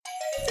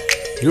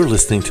You're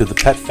listening to The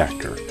Pet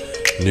Factor,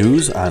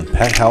 news on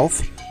pet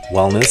health,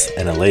 wellness,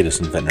 and the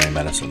latest in veterinary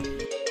medicine.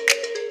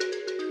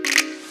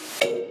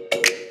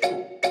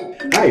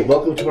 Hi,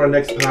 welcome to our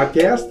next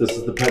podcast. This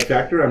is The Pet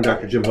Factor. I'm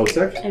Dr. Jim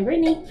Hosek. I'm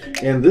Brittany.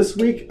 And this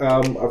week,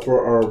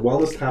 for our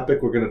wellness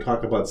topic, we're going to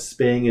talk about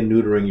spaying and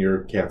neutering your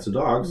cats and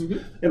dogs,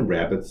 and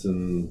rabbits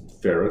and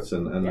ferrets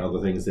and other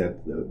things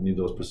that need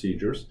those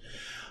procedures.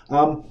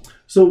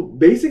 So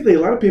basically, a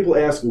lot of people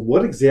ask,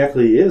 what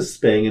exactly is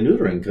spaying and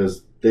neutering?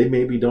 Because they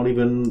maybe don't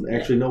even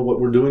actually know what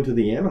we're doing to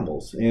the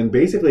animals. And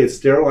basically, it's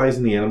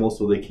sterilizing the animals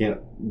so they can't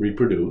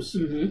reproduce.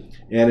 And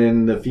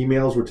in the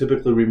females, we're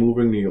typically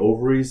removing the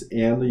ovaries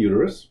and the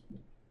uterus.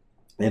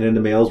 And in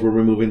the males, we're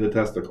removing the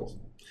testicles.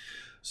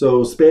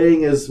 So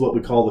spaying is what we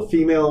call the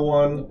female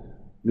one.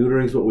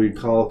 Neutering is what we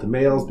call it the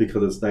males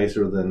because it's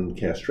nicer than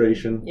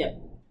castration.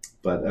 Yep.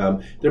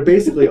 But they're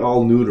basically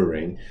all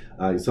neutering,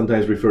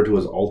 sometimes referred to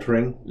as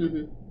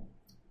altering,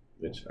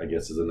 which I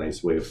guess is a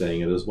nice way of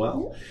saying it as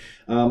well.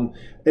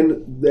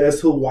 And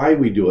as to why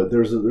we do it,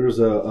 there's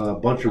a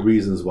bunch of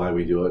reasons why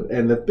we do it.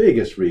 And the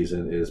biggest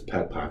reason is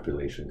pet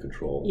population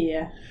control.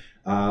 Yeah.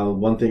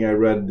 One thing I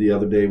read the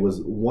other day was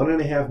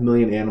 1.5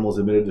 million animals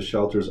admitted to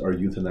shelters are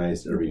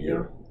euthanized every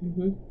year.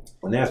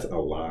 And that's a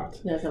lot.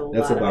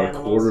 That's about a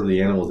quarter of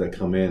the animals that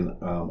come in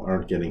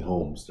aren't getting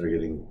homes. They're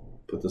getting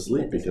put to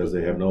sleep because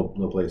they have no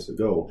place to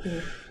go.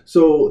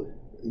 So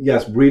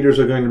yes, breeders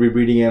are going to be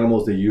breeding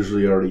animals. They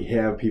usually already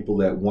have people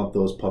that want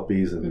those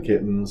puppies and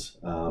kittens,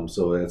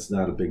 so that's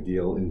not a big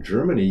deal. In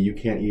Germany, you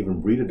can't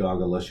even breed a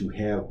dog unless you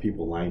have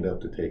people lined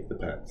up to take the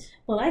pets.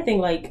 Well, I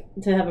think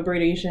to have a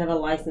breeder, you should have a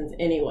license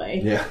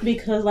anyway. Yeah.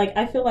 Because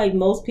I feel like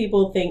most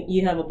people think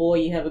you have a boy,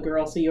 you have a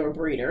girl, so you're a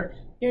breeder.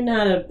 You're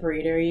not a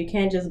breeder. You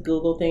can't just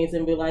Google things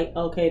and be like,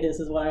 okay,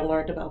 this is what I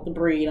learned about the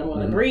breed. I'm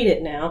going to breed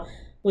it now.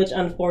 Which,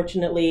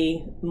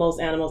 unfortunately, most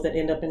animals that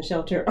end up in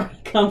shelter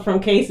come from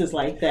cases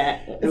like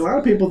that. And a lot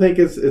of people think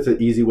it's an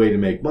easy way to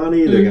make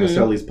money. They're going to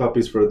sell these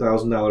puppies for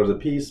 $1,000 a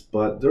piece,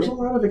 but there's a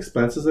lot of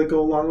expenses that go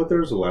along with it.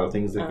 There's a lot of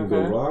things that can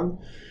go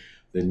wrong.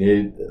 They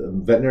need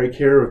veterinary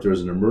care if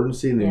there's an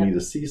emergency and they need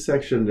a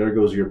C-section. There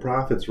goes your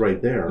profits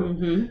right there.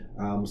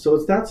 So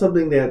it's not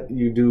something that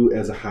you do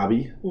as a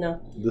hobby.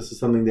 No. This is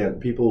something that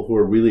people who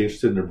are really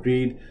interested in a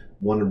breed,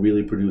 want to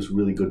really produce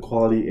really good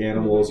quality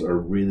animals, are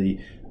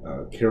really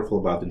careful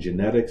about the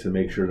genetics and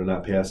make sure they're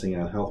not passing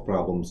on health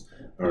problems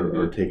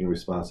are taking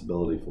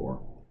responsibility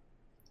for.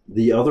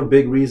 The other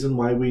big reason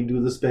why we do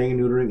the spaying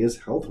and neutering is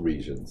health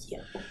reasons.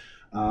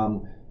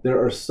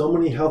 There are so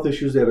many health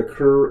issues that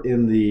occur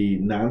in the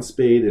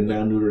non-spayed and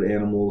non-neutered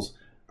animals.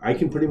 I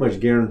can pretty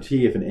much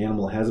guarantee if an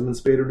animal hasn't been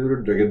spayed or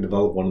neutered, they're going to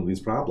develop one of these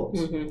problems.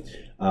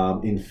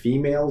 In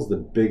females, the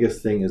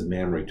biggest thing is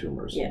mammary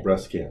tumors,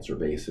 breast cancer,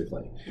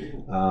 basically.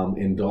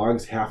 In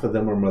dogs, half of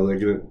them are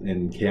malignant.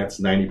 In cats,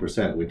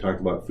 90%. We talked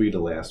about Frida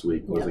last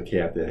week. Was a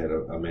cat that had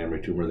a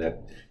mammary tumor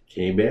that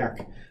came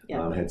back,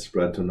 had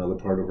spread to another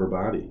part of her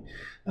body.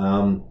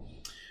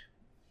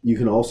 You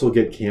can also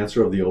get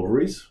cancer of the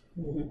ovaries.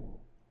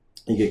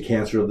 You get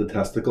cancer of the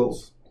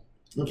testicles.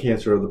 And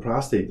cancer of the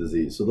prostate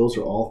disease. So those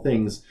are all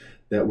things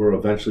that we're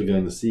eventually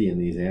going to see in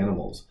these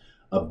animals.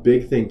 A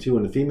big thing too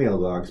in the female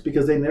dogs,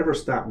 because they never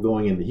stop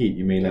going in the heat,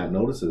 you may not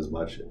notice it as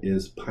much,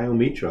 is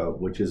pyometra,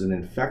 which is an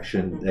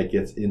infection that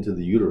gets into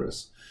the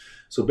uterus.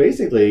 So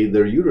basically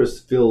their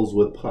uterus fills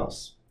with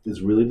pus.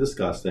 It's really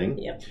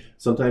disgusting.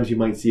 Sometimes you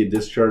might see a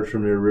discharge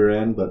from their rear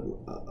end, but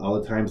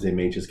other times they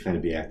may just kind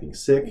of be acting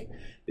sick.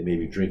 They may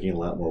be drinking a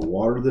lot more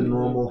water than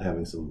normal,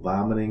 having some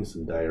vomiting,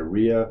 some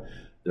diarrhea.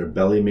 Their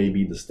belly may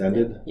be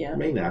distended,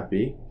 may not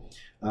be.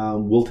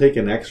 We'll take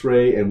an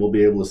x-ray and we'll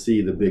be able to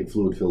see the big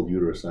fluid-filled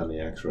uterus on the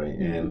x-ray.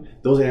 And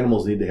those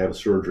animals need to have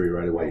surgery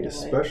right away,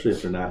 especially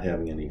if they're not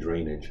having any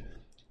drainage.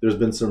 There's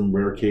been some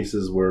rare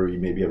cases where you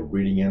maybe have a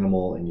breeding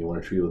animal and you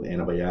want to treat it with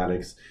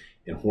antibiotics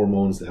and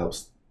hormones to help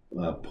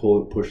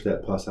push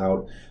that pus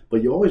out.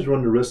 But you always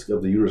run the risk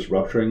of the uterus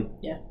rupturing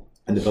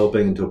and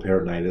developing into a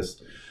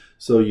peritonitis.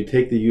 So you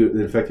take the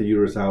infected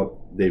uterus out,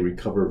 they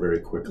recover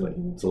very quickly.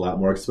 It's a lot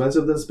more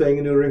expensive than spaying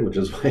and neutering, which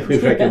is why we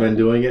recommend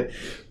doing it.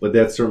 But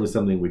that's certainly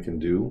something we can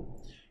do.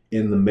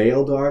 In the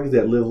male dogs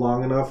that live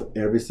long enough,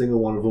 every single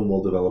one of them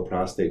will develop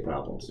prostate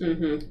problems.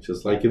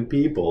 Just like in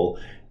people,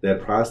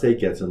 that prostate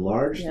gets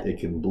enlarged, it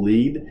can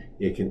bleed,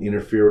 it can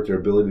interfere with their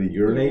ability to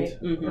urinate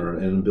or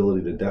an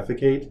inability to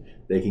defecate.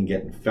 They can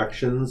get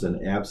infections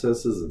and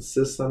abscesses and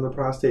cysts on the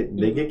prostate, and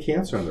they get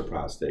cancer on the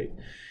prostate.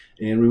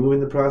 And removing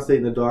the prostate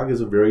in the dog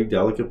is a very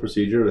delicate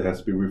procedure. It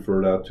has to be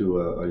referred out to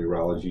a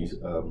urology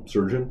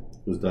surgeon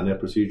who's done that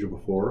procedure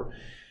before.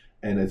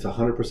 And it's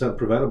 100%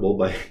 preventable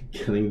by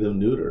getting them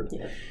neutered.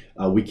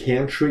 We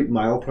can treat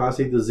mild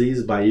prostate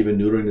disease by even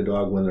neutering the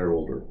dog when they're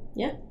older.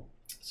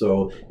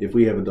 So if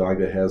we have a dog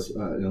that has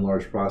an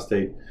enlarged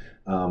prostate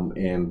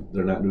and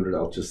they're not neutered,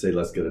 I'll just say,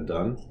 let's get it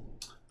done.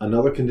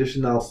 Another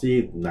condition I'll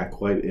see, not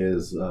quite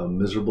as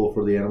miserable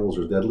for the animals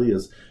or deadly,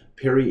 is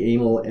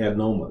perianal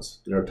adenomas.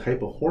 They're a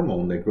type of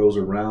hormone that grows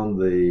around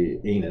the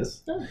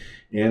anus,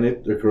 and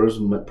it occurs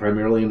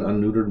primarily in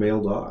unneutered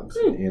male dogs.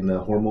 And the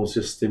hormones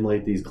just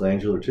stimulate these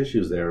glandular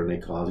tissues there, and they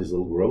cause these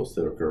little growths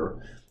that occur.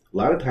 A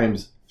lot of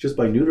times, just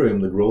by neutering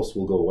them, the growths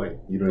will go away.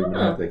 You don't even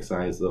have to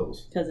excise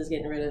those. Because it's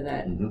getting rid of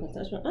that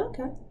attachment.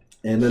 Okay.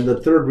 And then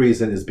the third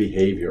reason is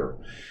behavior.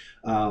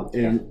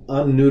 An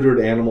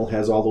unneutered animal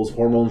has all those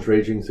hormones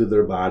raging through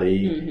their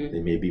body. They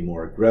may be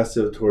more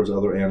aggressive towards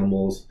other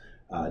animals.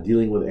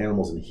 Dealing with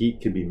animals in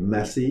heat can be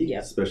messy,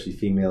 especially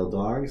female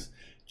dogs.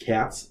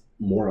 Cats,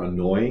 more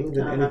annoying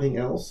than anything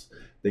else.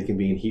 They can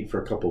be in heat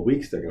for a couple of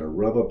weeks. They're going to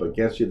rub up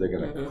against you. They're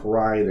going to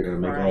cry. They're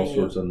going to make all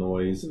sorts of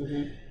noise.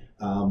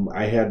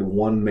 I had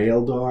one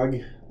male dog.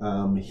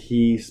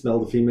 He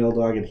smelled a female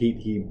dog in heat.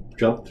 He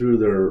jumped through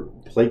their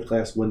plate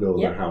glass window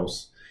of their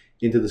house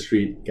into the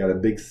street, got a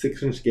big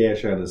 6-inch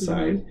gash on his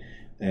side.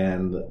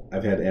 And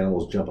I've had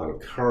animals jump out of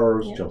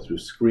cars, jump through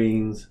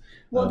screens.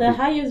 Well, the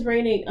highest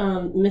rated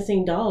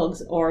missing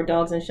dogs or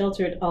dogs in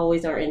shelter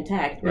always are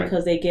intact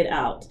because they get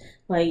out.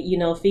 Like,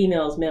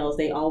 females, males,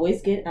 they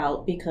always get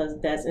out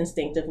because that's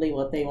instinctively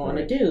what they want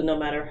to do. No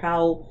matter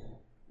how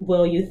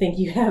well you think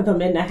you have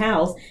them in the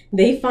house,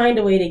 they find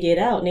a way to get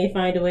out, and they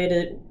find a way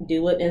to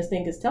do what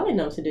instinct is telling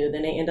them to do.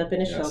 Then they end up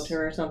in a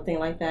shelter or something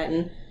like that.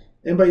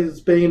 And by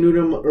spaying and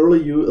neutering them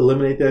early, you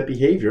eliminate that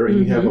behavior, and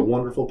you have a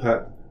wonderful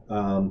pet.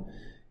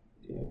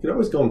 You can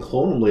always go and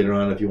clone them later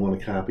on if you want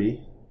to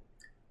copy.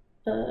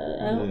 I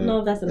don't know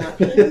if that's an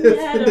option.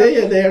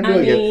 They are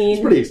doing it.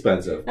 It's pretty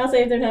expensive. I'll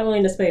say if they're not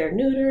willing to spay or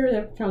neuter,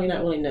 they're probably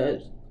not willing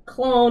to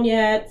clone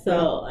yet.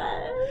 So,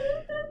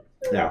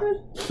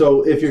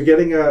 So if you're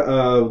getting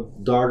a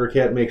dog or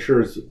cat, make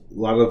sure a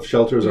lot of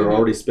shelters are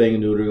already spaying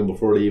and neutering them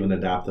before they even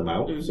adopt them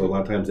out. So a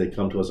lot of times they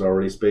come to us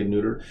already spayed and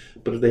neutered.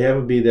 But if they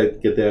haven't,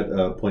 get that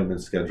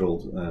appointment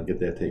scheduled, get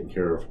that taken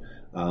care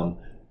of.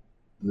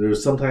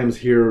 There's sometimes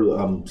here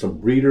some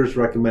breeders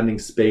recommending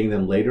spaying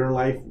them later in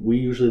life. We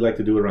usually like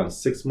to do it around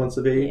 6 months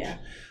of age.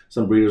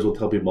 Some breeders will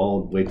tell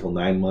people, wait till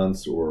 9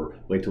 months or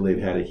wait till they've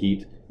had a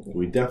heat.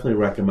 We definitely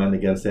recommend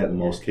against that in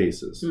most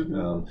cases.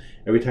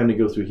 Every time they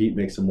go through heat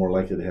makes them more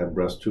likely to have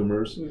breast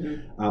tumors.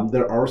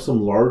 There are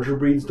some larger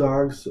breeds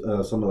dogs,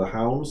 some of the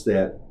hounds,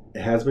 that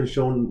has been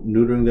shown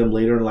neutering them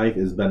later in life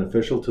is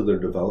beneficial to their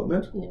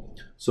development.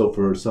 So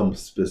for some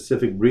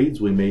specific breeds,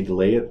 we may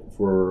delay it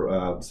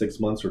for 6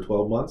 months or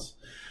 12 months.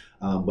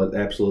 But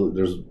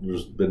absolutely,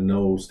 there's been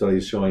no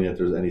studies showing that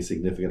there's any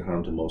significant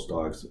harm to most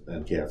dogs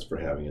and cats for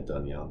having it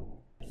done young.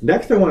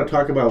 Next, I want to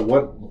talk about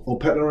what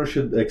pet owners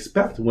should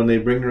expect when they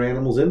bring their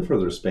animals in for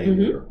their spay and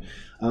neuter.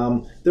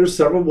 There's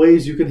several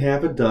ways you can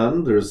have it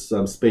done. There's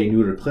some spay and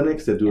neuter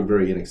clinics that do it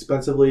very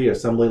inexpensively,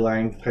 assembly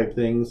line type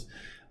things.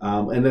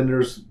 And then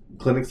there's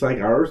clinics like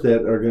ours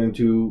that are going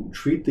to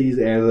treat these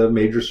as a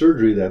major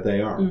surgery that they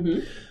are.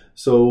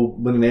 So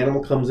when an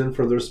animal comes in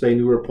for their spay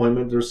neuter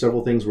appointment, there's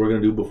several things we're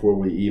going to do before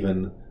we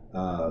even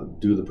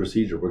do the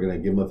procedure. We're going to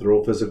give them a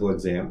thorough physical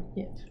exam.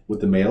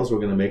 With the males, we're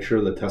going to make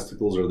sure the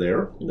testicles are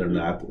there. They're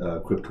not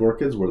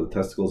cryptorchids where the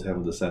testicles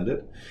haven't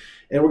descended.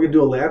 And we're going to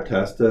do a lab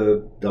test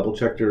to double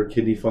check their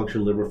kidney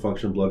function, liver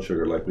function, blood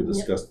sugar, like we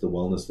discussed the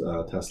wellness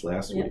test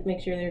last week.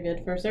 Make sure they're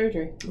good for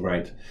surgery.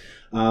 Right.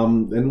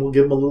 And we'll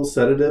give them a little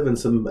sedative and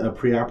some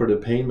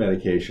preoperative pain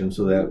medication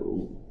so that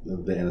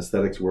the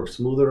anesthetics work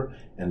smoother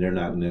and they're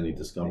not in any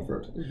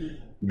discomfort.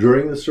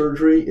 During the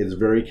surgery, it's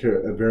very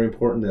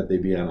important that they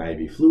be on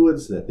IV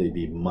fluids, that they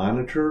be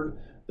monitored.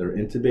 They're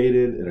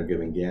intubated and are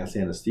given gas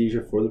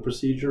anesthesia for the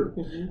procedure.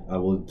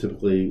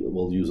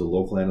 We'll use a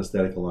local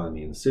anesthetic along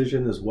the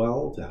incision as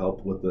well to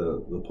help with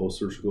the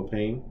post-surgical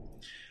pain.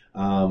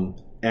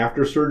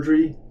 After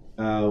surgery,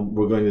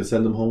 we're going to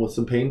send them home with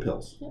some pain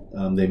pills.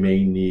 They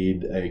may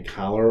need a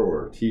collar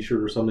or a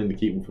t-shirt or something to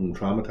keep them from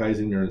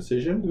traumatizing their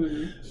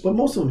incision. But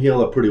most of them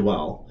heal up pretty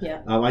well.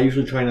 I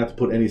usually try not to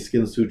put any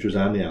skin sutures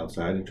on the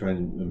outside. I try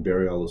and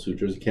bury all the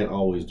sutures. You can't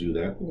always do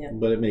that.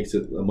 But it makes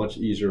it a much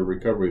easier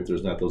recovery if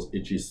there's not those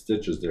itchy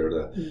stitches there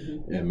to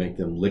and make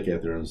them lick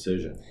at their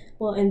incision.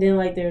 Well, and then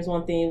there's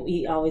one thing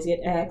we always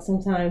get asked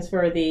sometimes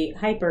for the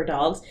hyper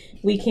dogs.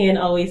 We can't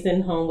always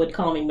send home with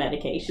calming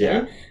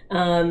medication.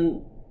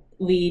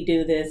 We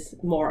do this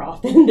more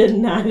often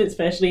than not,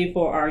 especially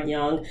for our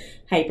young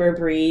hyper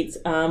breeds,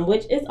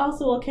 which is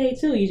also okay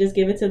too. You just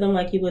give it to them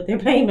like you would their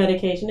pain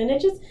medication, and it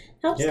just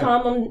helps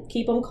calm them,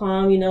 keep them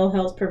calm.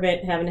 Helps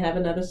prevent having to have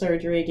another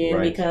surgery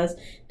again because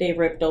they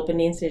ripped open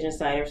the incision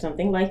site or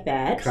something like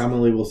that.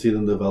 Commonly, we'll see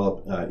them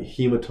develop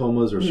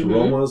hematomas or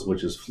seromas,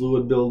 which is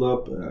fluid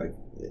buildup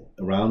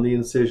around the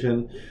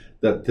incision.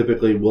 That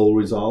typically will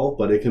resolve,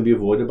 but it can be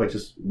avoided by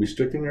just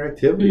restricting their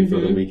activity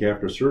for the week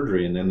after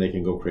surgery, and then they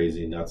can go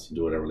crazy and nuts and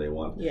do whatever they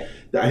want.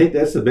 I think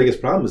that's the biggest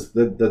problem is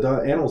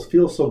the animals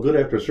feel so good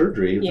after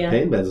surgery, with the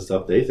pain meds and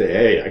stuff, they say,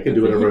 hey, I can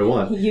do whatever I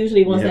want.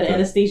 Usually once that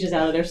anesthesia's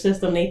out of their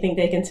system, they think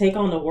they can take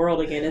on the world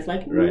again. It's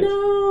like,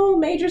 no,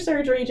 major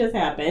surgery just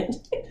happened.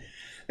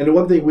 And the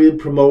one thing we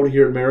promote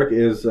here in America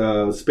is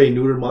Spay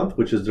Neuter Month,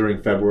 which is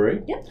during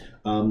February. Yep.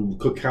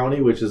 Cook County,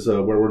 which is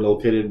where we're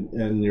located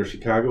near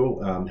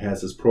Chicago,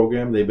 has this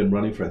program. They've been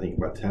running for, I think,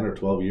 about 10 or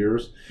 12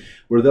 years,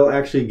 where they'll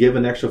actually give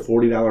an extra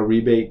 $40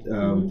 rebate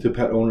to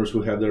pet owners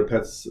who have their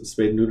pets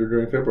spayed and neutered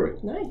during February.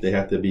 Nice. They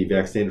have to be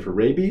vaccinated for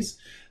rabies.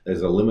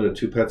 There's a limit of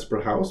 2 pets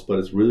per house, but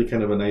it's really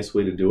kind of a nice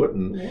way to do it.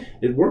 And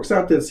it works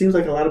out that it seems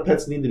like a lot of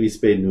pets need to be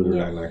spayed and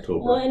neutered in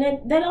October. Well,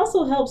 and that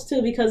also helps,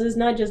 too, because it's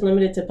not just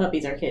limited to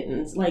puppies or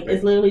kittens. Like,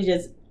 it's literally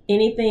just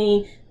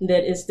anything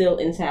that is still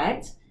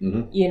intact.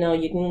 You know,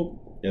 you can...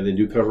 Yeah, they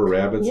do cover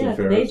rabbits and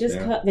ferrets.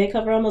 They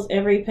cover almost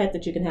every pet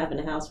that you can have in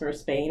the house for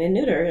spaying and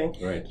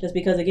neutering. Right. Just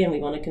because, again, we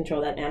want to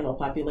control that animal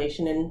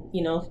population and,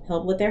 you know,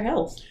 help with their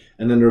health.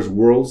 And then there's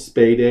World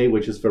Spay Day,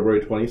 which is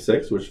February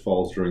 26th, which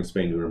falls during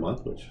Spay and Neuter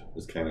Month, which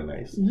is kind of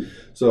nice.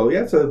 So,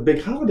 yeah, it's a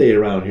big holiday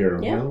around here.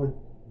 Yeah.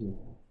 Well,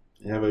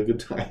 have a good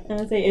time. I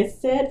would say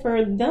it's sad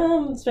for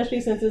them,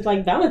 especially since it's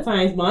like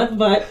Valentine's month,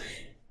 but,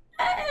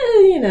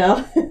 you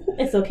know,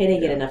 it's okay. They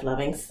get enough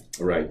lovings.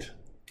 Right.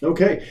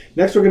 Okay,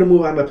 next we're going to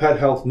move on to pet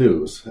health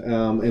news.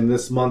 And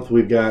this month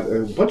we've got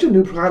a bunch of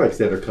new products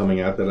that are coming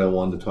out that I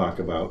wanted to talk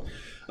about.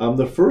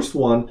 The first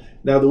one,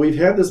 now that we've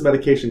had this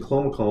medication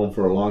clomicalm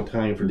for a long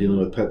time for dealing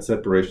with pet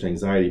separation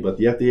anxiety, but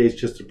the FDA has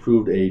just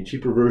approved a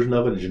cheaper version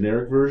of it, a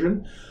generic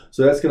version.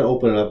 So that's going to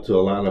open it up to a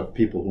lot of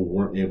people who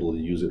weren't able to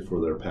use it for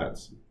their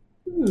pets.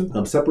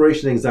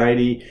 Separation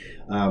anxiety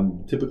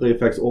typically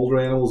affects older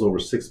animals over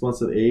 6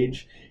 months of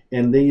age.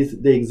 And they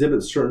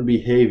exhibit certain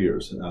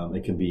behaviors.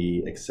 It can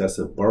be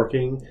excessive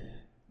barking,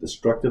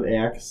 destructive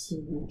acts,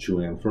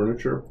 chewing on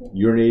furniture,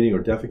 urinating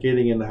or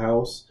defecating in the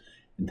house,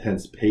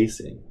 intense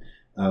pacing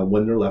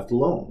when they're left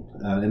alone.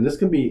 And this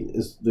can be,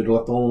 they're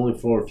left alone only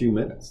for a few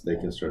minutes. They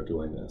can start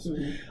doing this.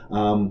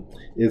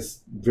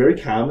 It's very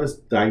common. It's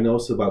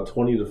diagnosed about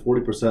 20 to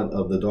 40%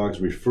 of the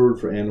dogs referred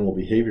for animal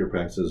behavior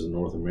practices in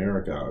North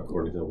America,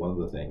 according to one of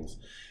the things.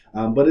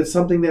 But it's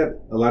something that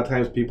a lot of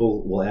times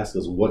people will ask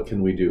us, what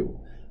can we do?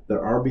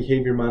 There are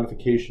behavior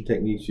modification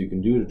techniques you can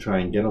do to try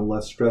and get them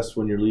less stressed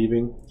when you're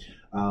leaving.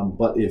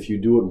 But if you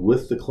do it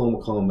with the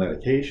clomicalm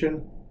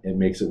medication, it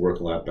makes it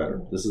work a lot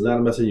better. This is not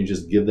a message you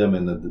just give them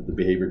and the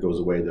behavior goes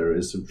away. There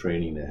is some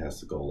training that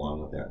has to go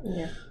along with that.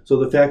 Yeah. So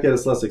the fact that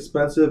it's less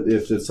expensive,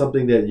 if it's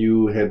something that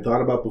you had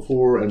thought about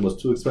before and was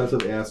too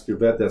expensive, ask your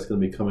vet. That's going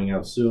to be coming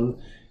out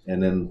soon.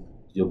 And then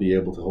you'll be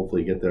able to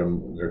hopefully get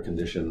their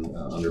condition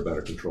under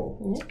better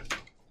control.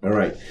 All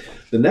right.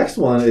 The next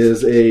one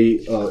is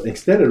a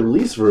extended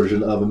release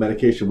version of a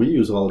medication we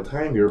use all the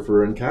time here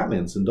for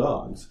incontinence in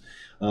dogs.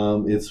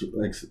 It's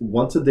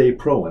once a day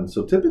Proin.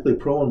 So typically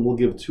Proin will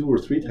give 2 or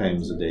 3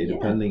 times a day,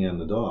 depending on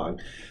the dog.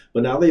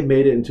 But now they've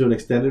made it into an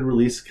extended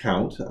release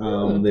count.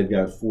 They've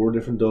got 4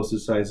 different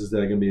dosage sizes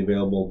that are going to be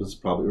available. This is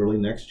probably early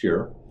next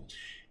year.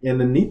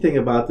 And the neat thing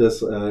about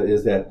this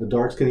is that the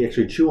dogs can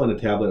actually chew on the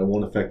tablet and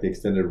won't affect the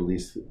extended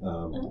release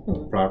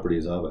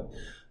properties of it.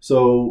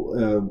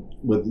 So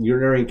with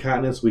urinary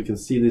incontinence, we can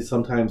see these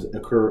sometimes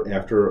occur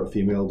after a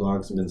female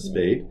dog's been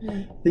spayed.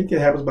 I think it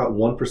happens about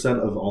 1%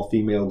 of all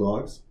female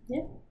dogs.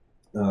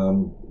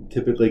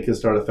 Typically can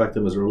start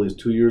affecting them as early as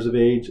 2 years of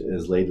age,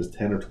 as late as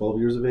 10 or 12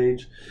 years of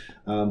age.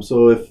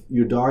 So if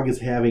your dog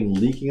is having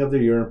leaking of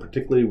their urine,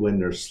 particularly when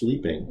they're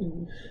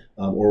sleeping,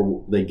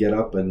 or they get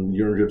up and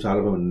urine drips out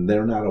of them and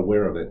they're not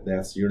aware of it,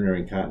 that's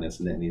urinary incontinence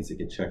and that needs to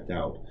get checked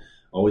out.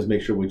 Always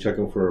make sure we check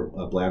them for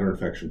a bladder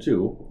infection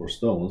too, or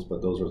stones,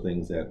 but those are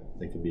things that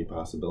they can be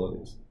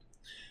possibilities.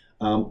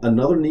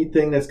 Another neat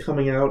thing that's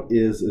coming out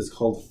is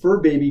called Fur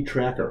Baby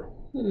Tracker.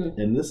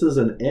 And this is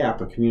an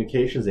app, a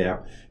communications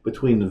app,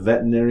 between the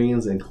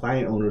veterinarians and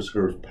client owners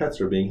whose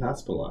pets are being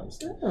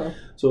hospitalized.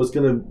 So it's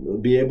going to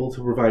be able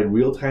to provide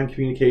real-time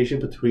communication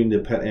between the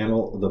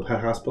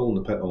pet hospital and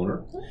the pet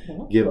owner,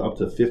 give up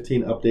to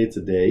 15 updates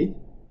a day,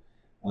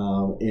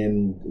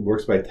 and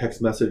works by text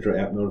message or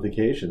app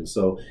notification.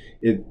 So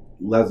it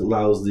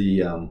allows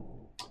the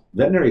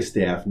veterinary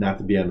staff not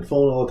to be on the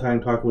phone all the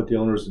time talking with the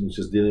owners and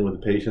just dealing with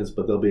the patients,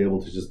 but they'll be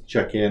able to just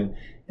check in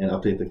and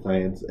update the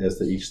clients as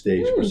to each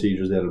stage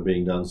procedures that are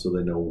being done so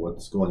they know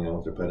what's going on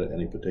with their pet at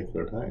any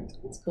particular time.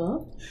 That's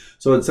cool.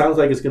 So it sounds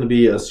like it's going to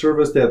be a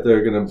service that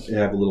they're going to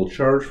have a little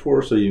charge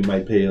for, so you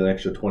might pay an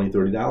extra $20,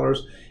 $30,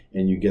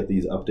 and you get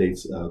these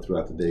updates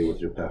throughout the day with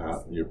your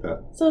pet.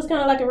 So it's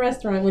kind of like a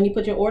restaurant when you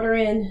put your order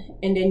in,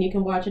 and then you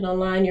can watch it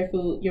online.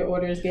 Your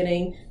order is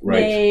getting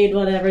made,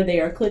 whatever they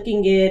are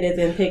cooking it, it's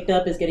been picked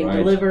up, it's getting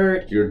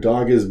delivered. Your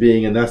dog is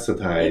being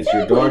anesthetized.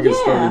 Your dog is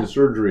starting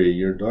surgery.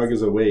 Your dog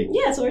is awake.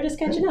 Yeah, so we're just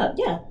catching up.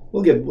 Yeah.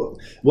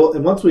 Well,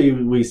 and once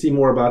we see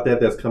more about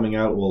that's coming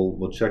out,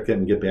 we'll check it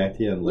and get back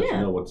to you and let you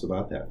know what's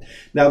about that.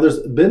 Now,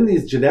 there's been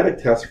these genetic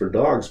tests for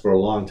dogs for a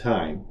long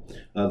time.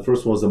 The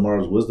first one was the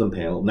Mars Wisdom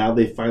Panel. Now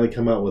they finally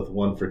come out with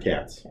one for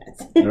cats.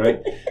 All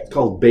right, it's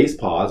called Base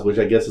Paws, which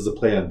I guess is a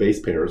play on base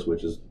pairs,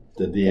 which is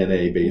the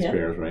DNA-based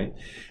pairs, right?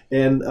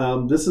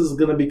 And this is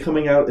going to be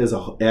coming out as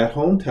a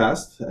at-home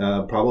test,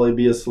 probably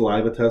be a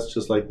saliva test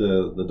just like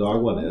the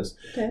dog one is.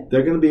 Okay.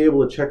 They're going to be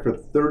able to check for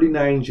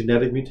 39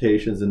 genetic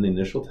mutations in the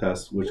initial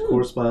test, which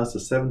corresponds to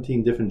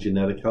 17 different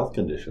genetic health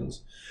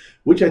conditions,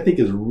 which I think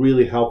is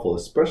really helpful,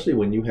 especially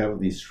when you have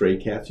these stray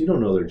cats. You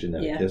don't know their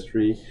genetic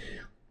history.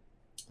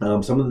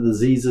 Some of the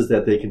diseases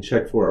that they can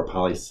check for are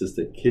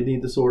polycystic kidney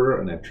disorder,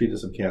 and I've treated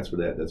some cats for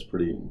that. That's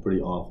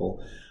pretty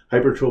awful.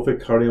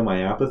 Hypertrophic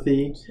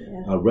cardiomyopathy,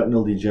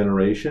 retinal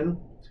degeneration,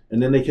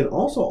 and then they can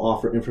also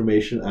offer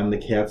information on the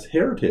cat's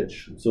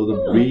heritage, so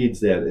the breeds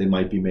that it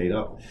might be made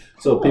up.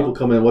 So people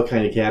come in, what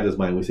kind of cat is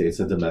mine? We say it's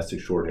a domestic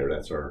short hair.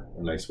 That's a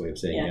nice way of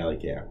saying alley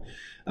cat.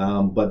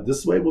 But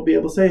this way we'll be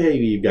able to say, hey,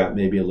 you've got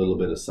maybe a little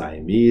bit of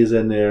Siamese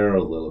in there,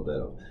 a little bit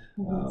of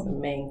some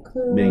Maine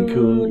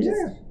Coon.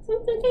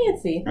 Something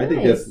fancy. I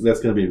think that's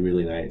going to be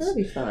really nice. That'll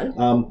be fun.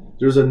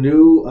 There's a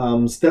new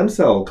stem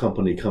cell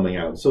company coming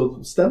out. So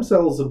stem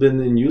cells have been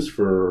in use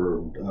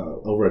for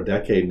over a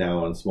decade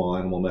now in small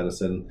animal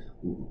medicine,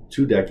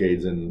 2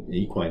 decades in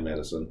equine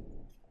medicine.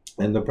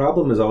 And the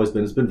problem has always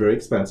been it's been very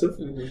expensive.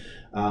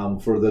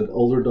 For the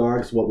older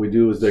dogs, what we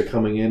do is they're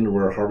coming in,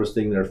 we're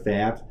harvesting their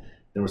fat,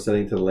 then we're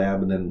sending it to the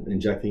lab and then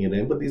injecting it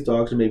in. But these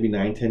dogs are maybe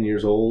 9, 10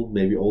 years old,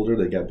 maybe older.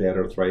 They got bad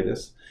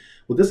arthritis.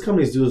 What this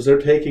company's do is they're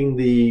taking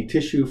the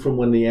tissue from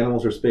when the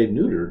animals are spayed and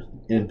neutered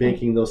and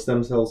making those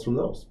stem cells from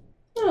those.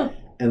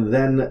 And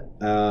then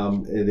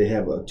they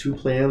have 2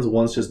 plans.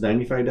 One's just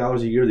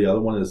 $95 a year. The other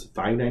one is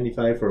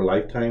 $5.95 for a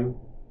lifetime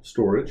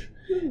storage.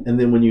 And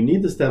then when you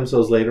need the stem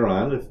cells later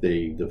on, if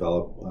they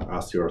develop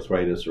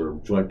osteoarthritis or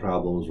joint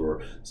problems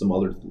or some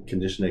other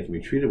condition that can be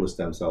treated with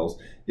stem cells,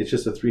 it's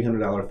just a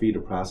 $300 fee to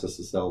process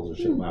the cells and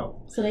ship them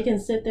out. So they can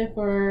sit there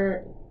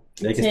for...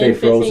 They can stay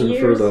frozen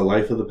for the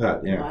life of the pet.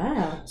 Yeah.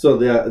 Wow. So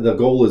the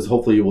goal is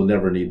hopefully you will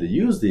never need to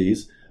use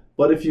these.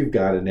 But if you've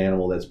got an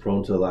animal that's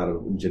prone to a lot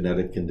of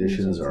genetic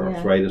conditions or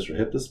arthritis or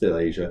hip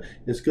dysplasia,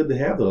 it's good to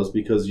have those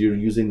because you're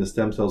using the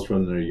stem cells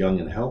when they're young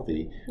and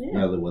healthy,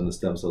 rather than the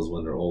stem cells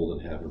when they're old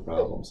and having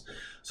problems.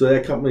 So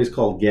that company is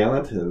called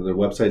Gallant. Their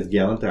website is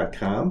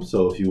gallant.com.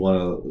 So if you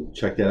want to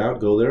check that out,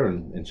 go there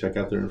and check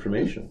out their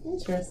information.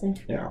 Interesting.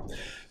 Yeah.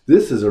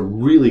 This is a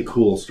really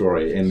cool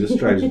story, and this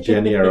drives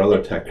Jenny, our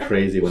other tech,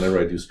 crazy whenever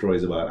I do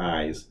stories about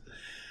eyes.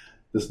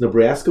 This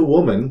Nebraska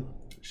woman,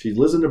 she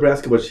lives in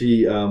Nebraska, but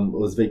she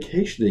was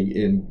vacationing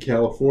in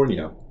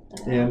California.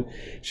 And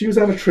she was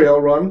on a trail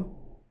run,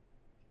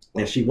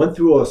 and she went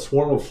through a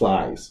swarm of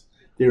flies.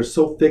 They were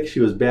so thick, she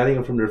was batting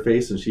them from their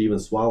face, and she even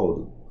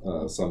swallowed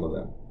some of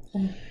them.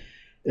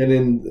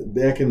 And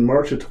back in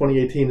March of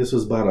 2018, this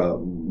was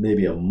about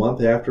maybe a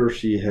month after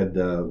she had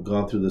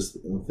gone through this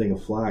thing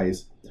of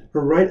flies,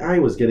 her right eye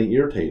was getting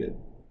irritated.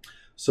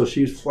 So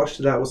she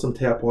flushed it out with some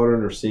tap water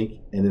in her sink,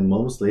 and then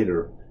moments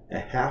later, a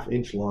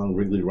half-inch long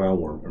wriggly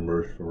roundworm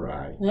emerged from her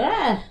eye.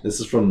 This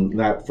is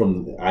not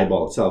from the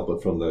eyeball itself,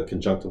 but from the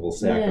conjunctival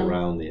sac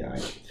around the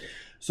eye.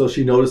 So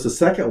she noticed the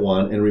second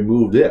one and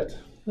removed it.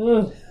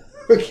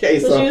 Okay,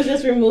 so she was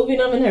just removing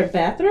them in her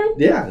bathroom?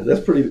 Yeah,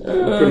 that's pretty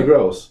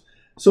gross.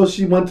 So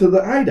she went to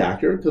the eye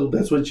doctor, because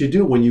that's what you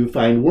do when you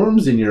find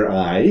worms in your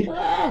eye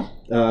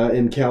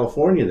in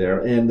California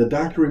there. And the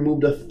doctor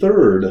removed a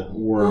third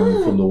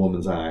worm from the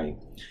woman's eye.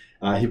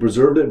 He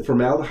preserved it in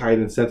formaldehyde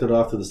and sent it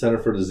off to the Center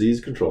for Disease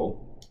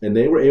Control. And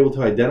they were able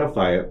to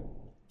identify it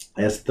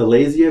as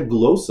Thalasia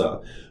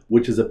glossa,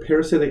 which is a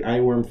parasitic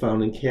eyeworm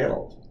found in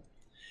cattle.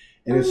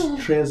 And it's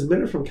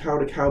transmitted from cow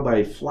to cow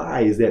by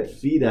flies that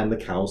feed on the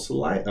cow's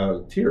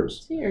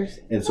tears.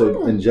 And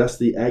so ingest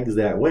the eggs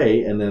that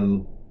way, and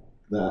then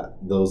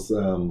those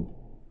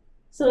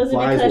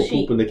flies will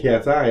poop in the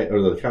cat's eye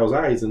or the cow's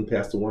eyes and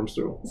pass the worms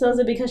through. So is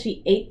it because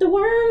she ate the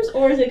worms,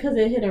 or is it because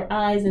it hit her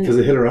eyes? Because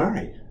it hit her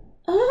eye.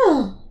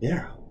 Oh.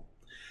 Yeah.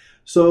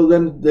 So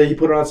then he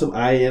put her on some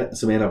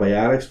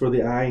antibiotics for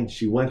the eye, and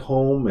she went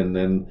home, and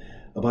then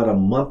about a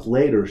month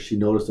later, she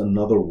noticed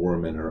another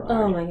worm in her eye.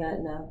 Oh my God,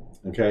 no.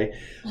 Okay,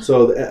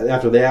 so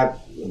after that,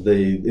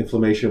 the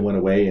inflammation went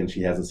away, and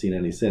she hasn't seen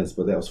any since.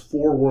 But that was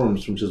 4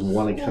 worms from just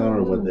one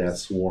encounter with that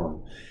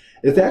swarm.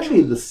 It's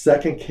actually the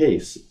second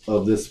case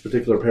of this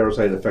particular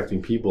parasite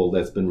affecting people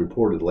that's been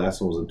reported. The last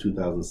one was in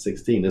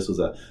 2016. This was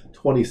a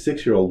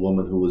 26-year-old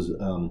woman who was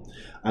on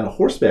a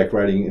horseback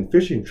riding and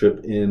fishing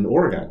trip in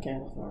Oregon.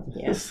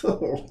 California.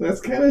 So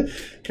that's kind of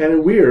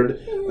weird.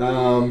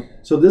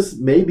 So this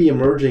may be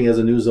emerging as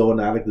a new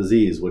zoonotic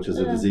disease, which is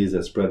a disease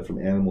that's spread from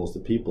animals to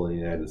people in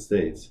the United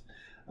States.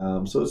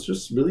 So it's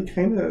just really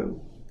kind of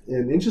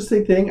an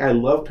interesting thing. I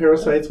love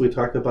parasites. We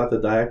talked about the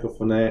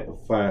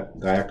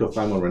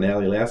Diactophyma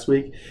renale last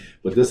week,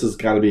 but this has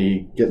got to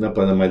be getting up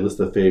on my list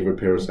of favorite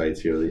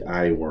parasites here, the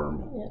eye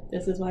worm. Yeah,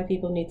 this is why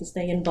people need to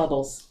stay in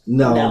bubbles.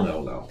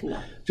 No.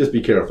 Just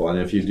be careful, and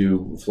if you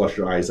do, flush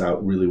your eyes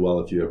out really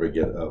well if you ever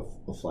get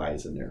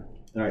flies in there.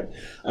 All right.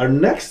 Our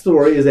next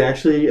story is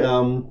actually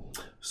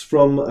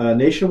from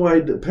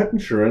Nationwide Pet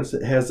Insurance.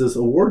 It has this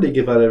award they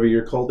give out every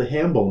year called the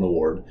Hambone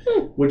Award,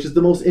 which is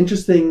the most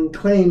interesting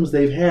claims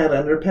they've had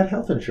on their pet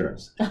health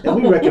insurance. And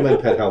we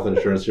recommend pet health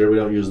insurance here. We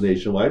don't use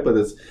Nationwide, but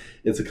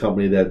it's a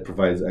company that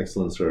provides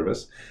excellent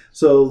service.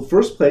 So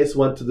first place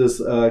went to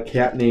this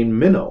cat named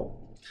Minnow.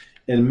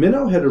 And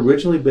Minnow had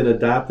originally been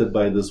adopted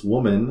by this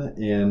woman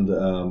and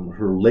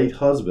her late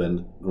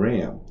husband,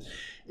 Graham.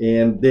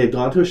 And they had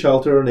gone to a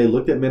shelter and they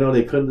looked at Minnow and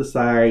they couldn't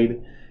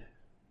decide.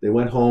 They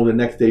went home. The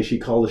next day she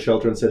called the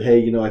shelter and said,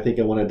 hey, I think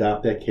I want to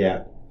adopt that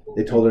cat.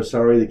 They told her,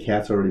 sorry, the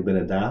cat's already been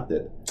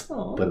adopted.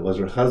 Aww. But it was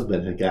her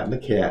husband had gotten the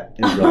cat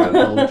and brought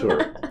it home to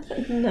her.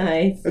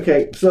 Nice.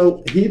 Okay,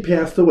 so he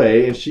passed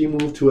away and she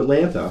moved to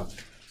Atlanta.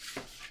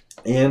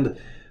 And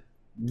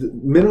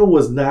Minnow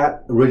was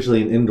not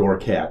originally an indoor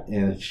cat,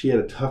 and she had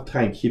a tough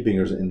time keeping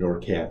her as an indoor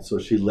cat, so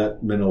she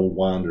let Minnow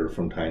wander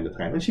from time to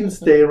time. And she would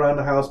stay around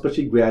the house, but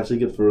she'd gradually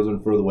get further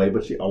and further away,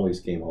 but she always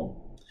came home.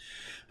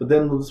 But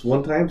then this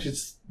one time she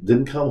just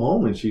didn't come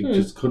home, and she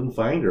just couldn't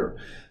find her.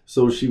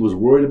 So she was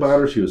worried about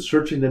her. She was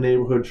searching the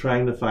neighborhood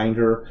trying to find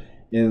her,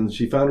 and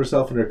she found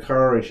herself in her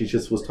car, and she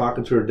just was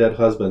talking to her dead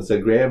husband and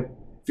said, Graham,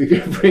 if you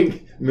could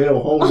bring Minnow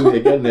home to me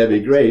again, that'd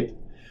be great.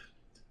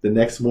 The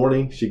next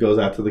morning, she goes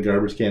out to the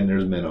garbage can, and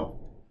there's Minnow.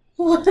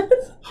 What?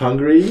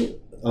 Hungry,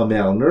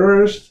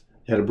 malnourished,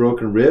 had a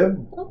broken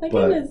rib, but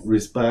goodness.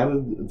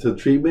 Responded to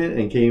treatment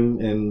and came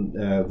and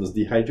was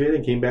dehydrated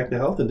and came back to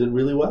health and did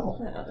really well.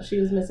 Wow, she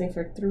was missing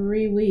for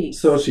 3 weeks.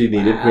 So she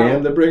needed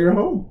Graham to bring her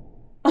home.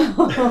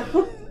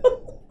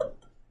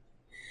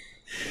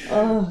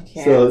 Oh,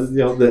 cats. So,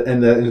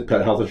 the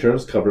pet health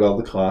insurance covered all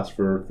the costs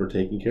for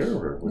taking care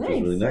of her, which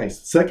was really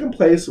nice. Second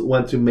place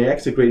went to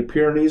Max, the Great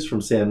Pyrenees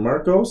from San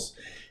Marcos.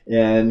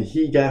 And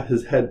he got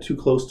his head too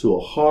close to a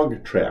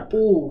hog trap.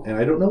 Ooh. And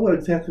I don't know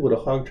exactly what a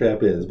hog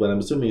trap is, but I'm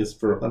assuming it's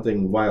for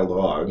hunting wild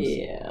hogs.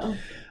 Yeah.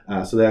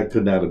 So that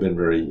could not have been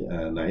very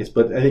nice.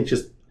 But I think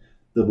just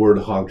the word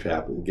hog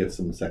trap gets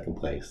him second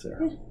place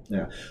there.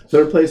 Yeah.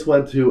 Third place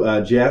went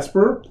to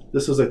Jasper.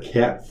 This was a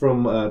cat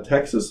from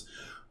Texas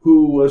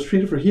who was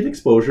treated for heat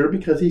exposure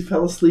because he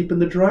fell asleep in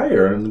the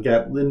dryer and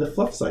got in the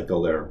fluff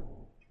cycle there.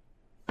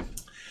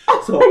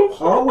 So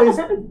always,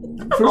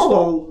 first of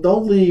all,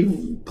 don't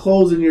leave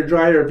clothes in your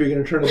dryer if you're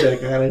going to turn it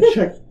back on, and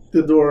check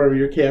the door of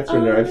your cats are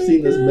in there. I've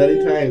seen this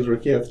many times where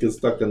cats get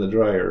stuck in the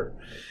dryer.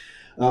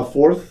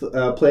 Fourth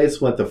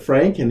place went to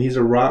Frank, and he's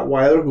a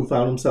Rottweiler who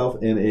found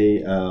himself in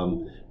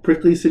a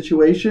prickly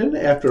situation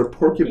after a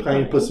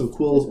porcupine put some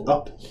quills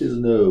up his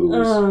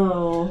nose.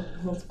 Oh,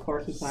 those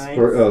porcupines.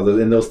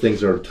 And those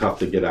things are tough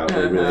to get out.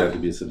 They really have to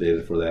be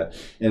sedated for that.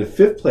 And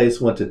fifth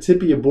place went to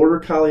Tippy, a Border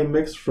Collie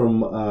mix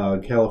from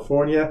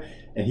California,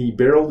 and he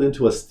barreled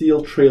into a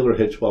steel trailer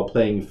hitch while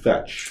playing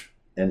fetch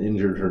and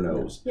injured her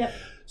nose. Yep.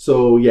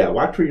 So,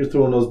 watch where you're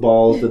throwing those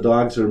balls. The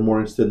dogs are more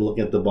interested in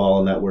looking at the ball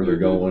and not where they're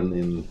going,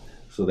 and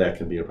so that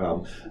can be a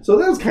problem. So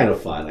that was kind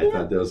of fun. I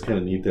thought that was kind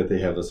of neat that they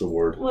have this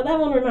award. Well, that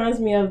one reminds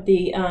me of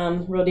the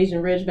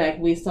Rhodesian Ridgeback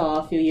we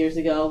saw a few years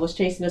ago. Was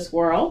chasing a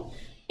squirrel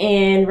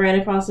and ran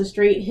across the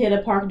street, hit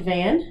a parked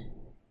van,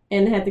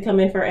 and had to come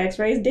in for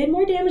x-rays. Did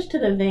more damage to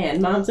the van.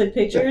 Mom took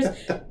pictures.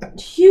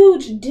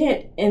 Huge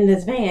dent in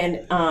this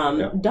van.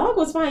 Dog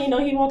was fine.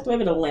 He walked away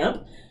with a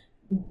limp.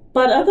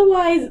 But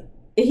otherwise,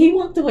 he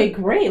walked away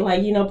great.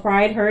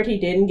 Pride hurt. He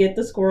didn't get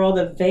the squirrel.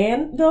 The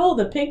van, though,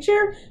 the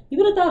picture, you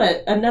would have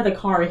thought another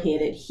car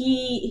hit it.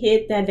 He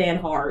hit that van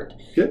hard.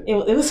 Good.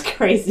 It was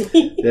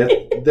crazy.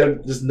 They're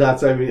just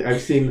nuts. I mean, I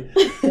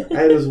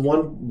had this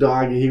one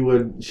dog,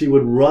 she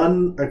would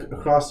run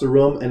across the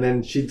room and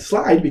then she'd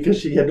slide because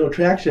she had no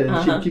traction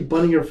and she'd keep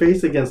butting her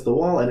face against the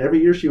wall, and every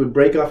year she would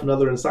break off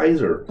another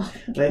incisor.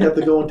 And I'd have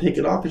to go and take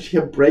it off, and she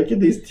kept breaking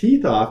these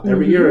teeth off.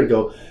 Every year I'd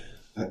go,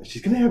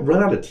 she's going to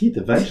run out of teeth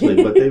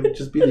eventually, but they would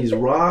just be these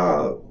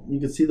raw, you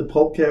could see the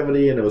pulp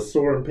cavity and it was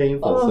sore and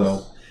painful.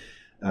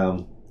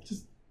 So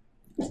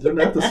they're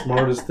not the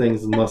smartest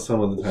things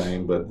some of the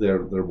time, but they're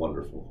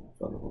wonderful,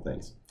 wonderful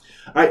things.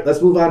 All right,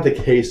 let's move on to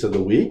Case of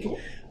the Week.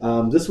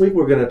 This week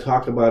we're going to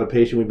talk about a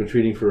patient we've been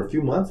treating for a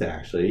few months,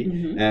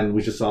 actually, and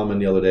we just saw him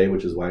the other day,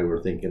 which is why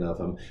we're thinking of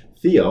him.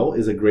 Theo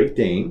is a Great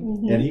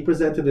Dane, and he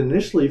presented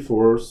initially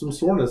for some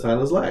soreness on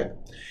his leg.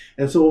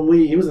 And so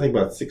he was, I think,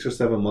 about 6 or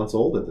 7 months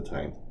old at the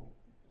time.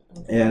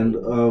 And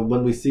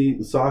when we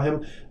saw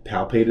him,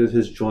 palpated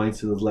his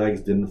joints and his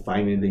legs, didn't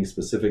find anything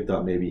specific,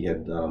 thought maybe he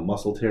had a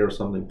muscle tear or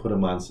something, put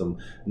him on some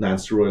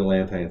non-steroidal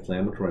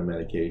anti-inflammatory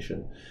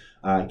medication.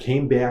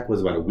 Came back,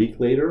 was about a week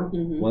later.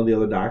 One of the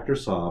other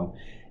doctors saw him.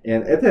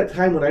 And at that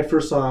time, when I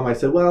first saw him, I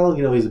said, well,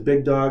 he's a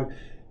big dog.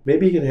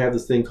 Maybe he can have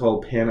this thing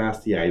called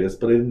panosteitis,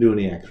 but I didn't do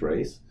any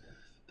x-rays.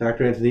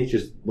 Dr. Antonici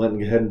just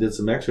went ahead and did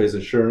some x-rays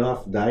and sure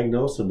enough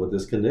diagnosed him with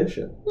this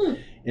condition.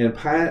 And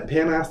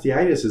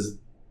panosteitis is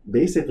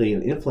basically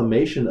an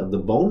inflammation of the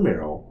bone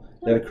marrow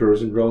that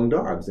occurs in growing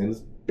dogs, and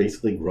it's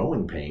basically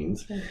growing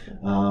pains.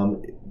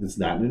 It's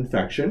not an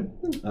infection.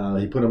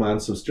 He put him on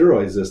some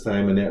steroids this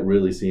time, and that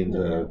really seemed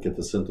to get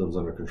the symptoms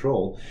under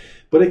control.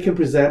 But it can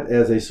present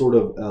as a sort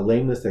of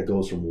lameness that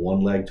goes from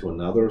one leg to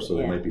another. So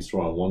they might be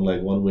sore on one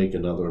leg 1 week,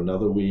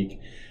 another week.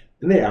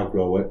 And they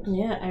outgrow it.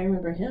 Yeah, I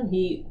remember him.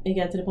 It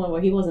got to the point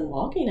where he wasn't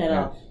walking at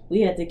all.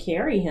 We had to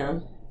carry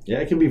him. Yeah,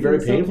 it can be very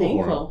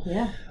painful for him.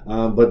 Yeah.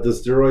 But the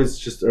steroids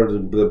just are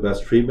the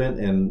best treatment.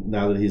 And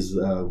now that he's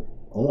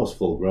almost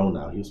full grown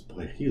now,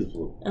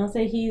 I'll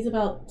say he's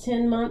about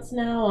 10 months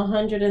now,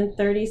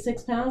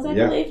 136 pounds, I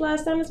believe,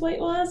 last time his weight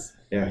was.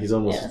 Yeah, he's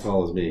almost as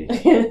tall as me.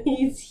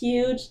 He's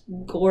huge,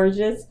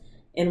 gorgeous,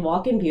 and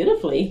walking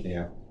beautifully.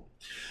 Yeah.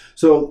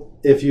 So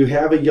if you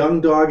have a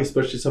young dog,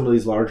 especially some of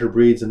these larger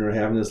breeds, and they're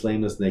having this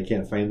lameness and they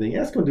can't find anything,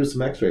 ask them to do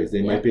some x-rays.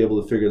 They might be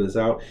able to figure this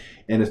out,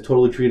 and it's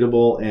totally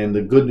treatable. And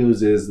the good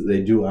news is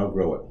they do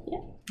outgrow it.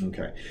 Yeah.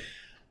 Okay.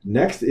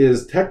 Next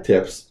is tech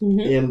tips.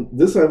 And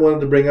this I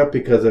wanted to bring up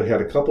because I've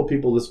had a couple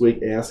people this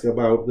week ask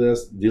about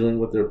this, dealing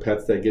with their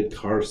pets that get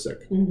car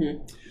sick.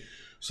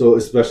 So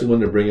especially when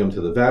they bring them to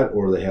the vet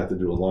or they have to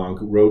do a long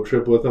road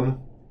trip with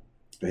them.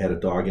 I had a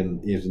dog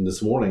even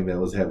this morning that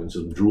was having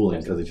some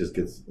drooling because it just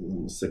gets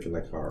sick in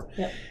the car.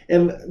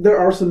 And there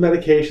are some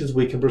medications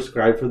we can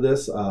prescribe for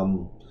this.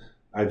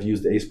 I've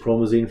used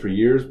ace-promazine for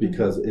years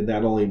because it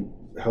not only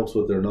helps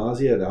with their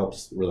nausea, it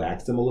helps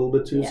relax them a little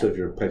bit too. So if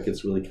your pet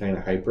gets really kind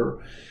of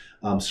hyper.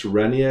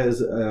 Serenia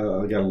is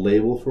got a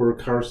label for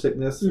car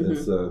sickness.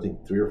 It's I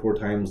think 3 or 4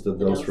 times the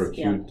dose for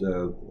acute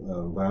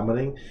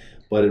vomiting.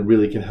 But it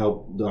really can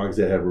help dogs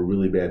that have a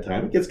really bad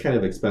time. It gets kind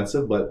of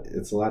expensive, but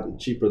it's a lot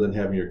cheaper than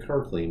having your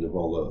car cleaned of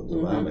all the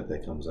vomit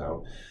that comes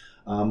out.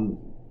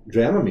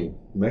 Dramamine,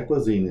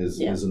 meclizine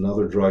is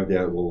another drug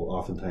that we'll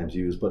oftentimes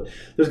use. But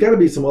there's got to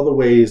be some other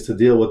ways to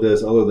deal with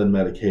this other than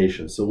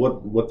medication. So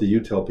what do you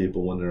tell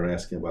people when they're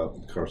asking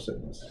about car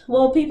sickness?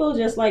 Well, people,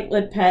 just like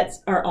with pets,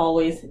 are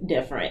always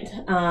different.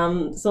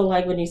 So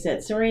like when you said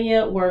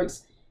Serenia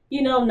works,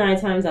 9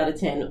 times out of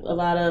 10, a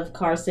lot of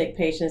car sick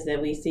patients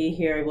that we see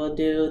here will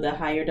do the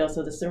higher dose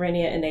of the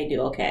Serenia and they do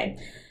okay.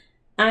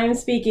 I'm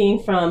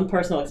speaking from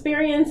personal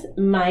experience.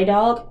 My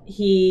dog,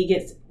 he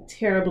gets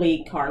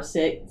terribly car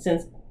sick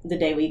since the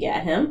day we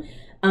got him.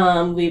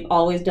 We've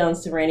always done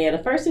Serenia.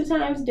 The first 2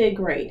 times did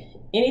great.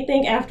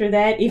 Anything after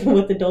that, even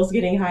with the dose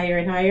getting higher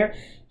and higher,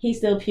 he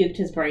still puked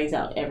his brains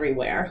out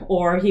everywhere.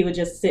 Or he would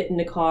just sit in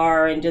the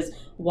car and just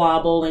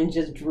wobble and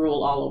just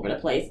drool all over the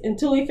place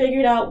until we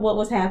figured out what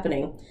was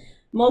happening.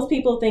 Most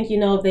people think,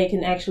 if they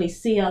can actually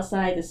see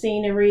outside the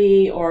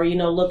scenery or,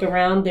 look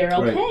around, they're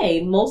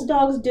okay. Right. Most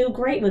dogs do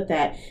great with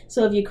that.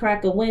 So if you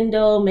crack a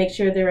window, make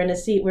sure they're in a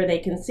seat where they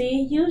can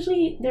see,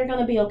 usually they're going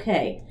to be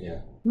okay. Yeah.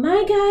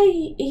 My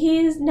guy,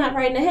 he's not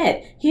right in the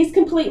head. He's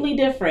completely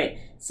different.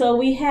 So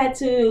we had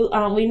to,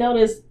 we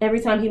noticed every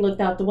time he looked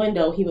out the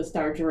window, he would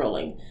start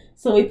drooling.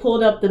 So we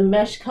pulled up the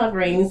mesh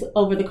coverings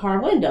over the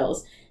car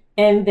windows.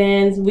 And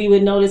then we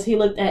would notice he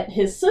looked at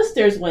his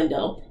sister's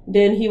window.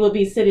 Then he would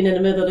be sitting in the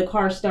middle of the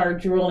car,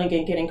 start drooling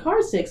and getting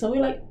car sick. So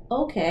we're like,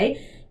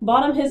 okay.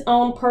 Bought him his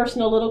own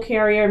personal little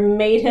carrier,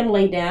 made him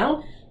lay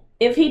down.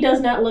 If he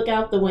does not look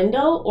out the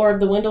window or if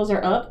the windows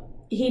are up,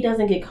 he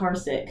doesn't get car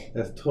sick.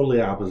 That's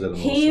totally opposite of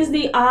most. He's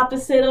the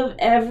opposite of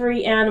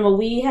every animal.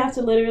 We have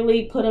to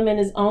literally put him in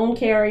his own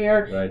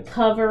carrier,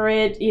 cover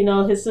it.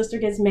 His sister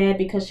gets mad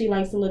because she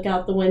likes to look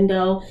out the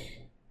window.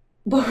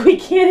 But we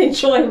can't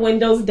enjoy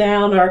windows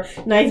down or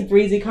nice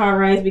breezy car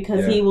rides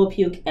because he will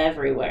puke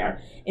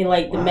everywhere. And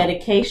the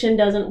medication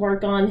doesn't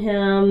work on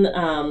him.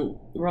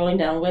 Rolling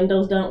down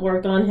windows don't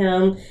work on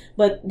him.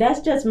 But that's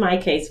just my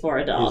case for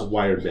a dog. He's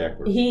wired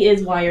backwards. He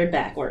is wired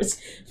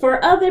backwards.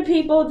 For other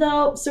people,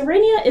 though,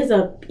 Serenia is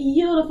a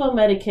beautiful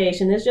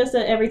medication. It's just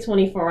an every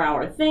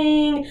 24-hour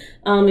thing.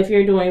 If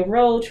you're doing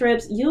road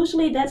trips,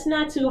 usually that's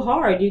not too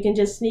hard. You can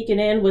just sneak it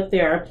in with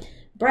their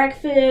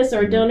breakfast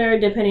or dinner,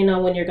 depending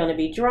on when you're going to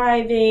be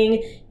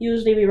driving.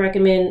 Usually we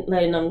recommend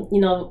letting them,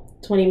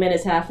 20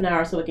 minutes, half an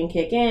hour so it can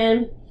kick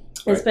in.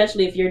 Right.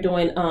 Especially if you're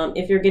doing,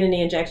 if you're getting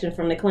the injection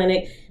from the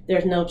clinic,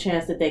 there's no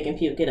chance that they can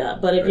puke it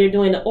up. But if you're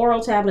doing the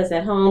oral tablets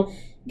at home,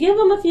 give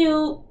them a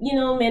few,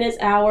 minutes,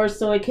 hours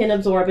so it can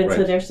absorb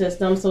into their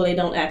system so they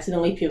don't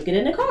accidentally puke it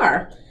in the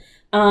car.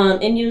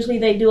 And usually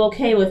they do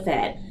okay with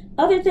that.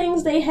 Other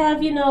things they have,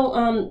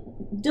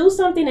 do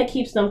something that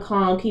keeps them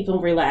calm, keep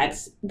them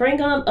relaxed. Bring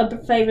them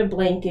a favorite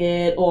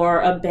blanket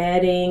or a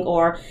bedding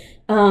or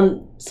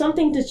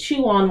something to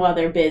chew on while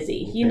they're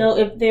busy.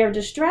 If they're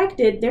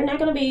distracted, they're not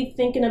going to be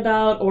thinking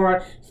about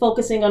or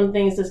focusing on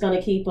things that's going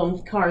to keep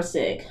them car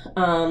sick.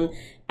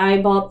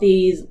 I bought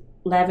these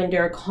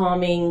lavender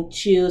calming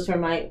chews for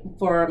my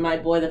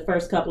boy the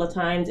first couple of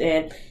times,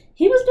 and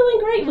he was doing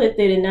great with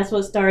it. And that's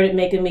what started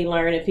making me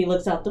learn if he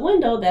looks out the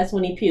window, that's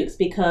when he pukes,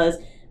 because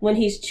when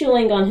he's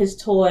chewing on his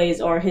toys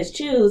or his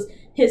chews,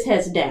 his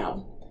head's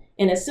down.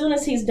 And as soon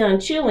as he's done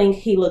chewing,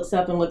 he looks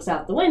up and looks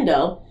out the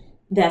window.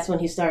 That's when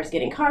he starts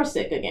getting car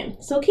sick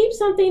again. So keep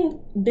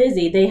something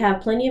busy. They have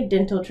plenty of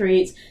dental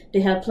treats.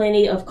 They have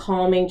plenty of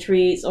calming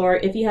treats. Or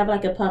if you have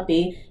like a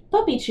puppy,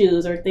 puppy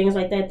chews or things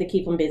like that to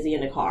keep them busy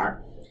in the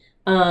car.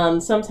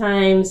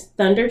 Sometimes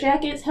thunder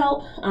jackets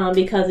help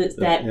because it's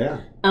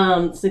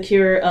that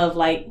secure of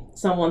like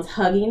someone's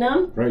hugging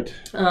them. Right.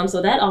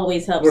 So that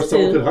always helps too. Or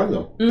someone could hug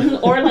them.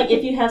 Mm-hmm. Or like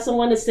if you have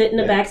someone to sit in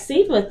the back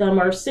seat with them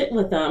or sit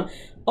with them.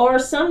 Or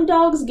some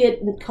dogs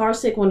get car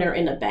sick when they're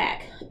in the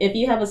back. If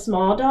you have a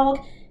small dog,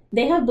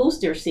 they have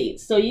booster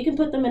seats. So you can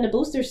put them in a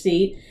booster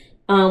seat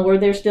where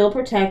they're still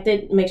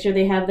protected. Make sure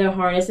they have their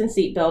harness and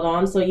seatbelt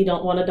on, so you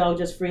don't want a dog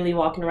just freely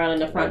walking around in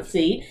the front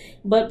seat.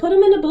 But put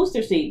them in a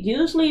booster seat.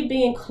 Usually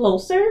being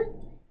closer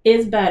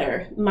is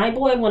better. My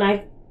boy,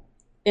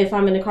 if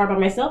I'm in the car by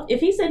myself, if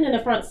he's sitting in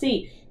the front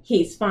seat,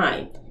 he's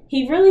fine.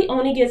 He really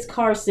only gets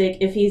car sick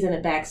if he's in the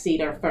back seat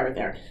or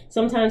further.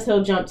 Sometimes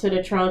he'll jump to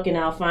the trunk and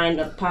I'll find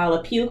a pile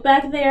of puke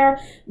back there.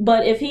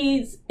 But if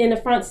he's in the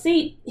front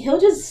seat, he'll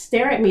just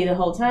stare at me the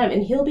whole time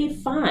and he'll be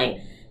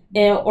fine.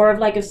 Or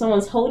if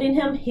someone's holding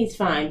him, he's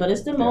fine. But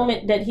it's the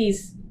moment that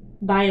he's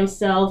by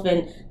himself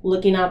and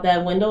looking out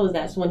that window,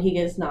 that's when he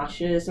gets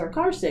nauseous or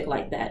car sick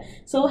like that.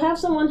 So have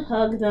someone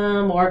hug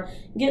them or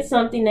get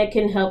something that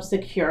can help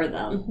secure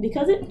them,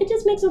 because it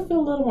just makes them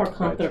feel a little more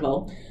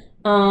comfortable. Right.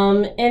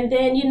 And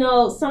then,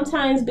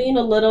 sometimes being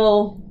a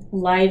little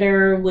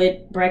lighter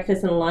with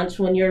breakfast and lunch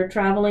when you're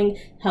traveling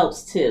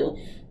helps too.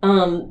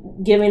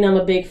 Giving them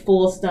a big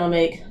full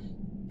stomach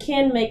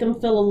can make them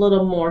feel a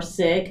little more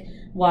sick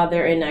while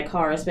they're in that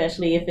car,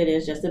 especially if it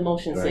is just the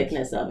motion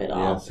sickness of it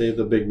all. Yeah, save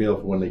the big meal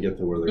for when they get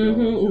to where they're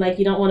going. Like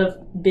you don't want a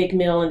big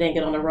meal and then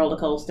get on a roller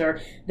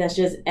coaster. That's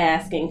just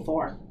asking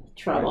for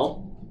trouble.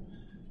 Right.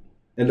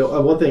 And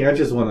one thing I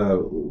just want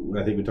to,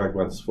 I think we talked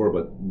about this before,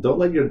 but don't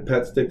let your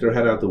pet stick their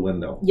head out the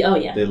window. Oh,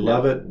 yeah. They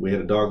love it. We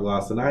had a dog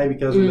lost an eye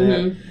because of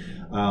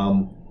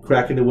that.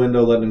 Cracking the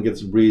window, letting them get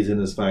some breeze in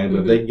is fine,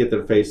 but if they can get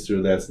their face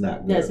through, that's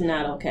not good. That's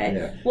not okay.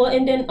 Yeah. Well,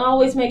 and then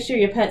always make sure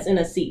your pet's in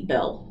a seat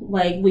belt.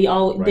 Like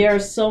there are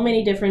so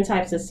many different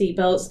types of seat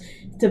belts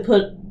to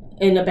put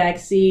in the back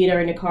seat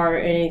or in the car or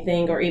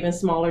anything, or even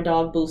smaller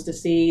dog booster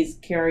seats,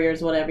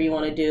 carriers, whatever you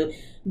want to do.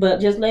 But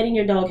just letting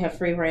your dog have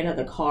free reign of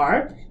the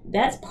car,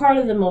 that's part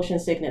of the motion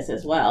sickness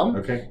as well.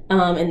 Okay.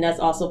 And that's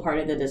also part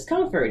of the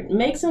discomfort.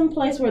 Make some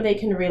place where they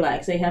can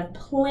relax. They have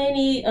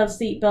plenty of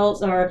seat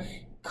belts or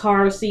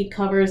car seat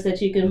covers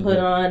that you can put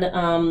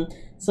on.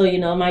 So,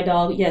 my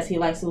dog, yes, he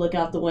likes to look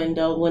out the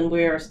window when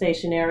we're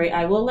stationary.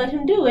 I will let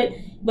him do it,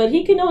 but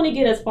he can only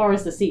get as far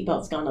as the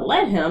seatbelt's going to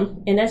let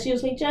him, and that's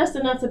usually just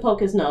enough to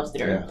poke his nose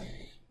through. Yeah.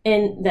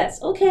 And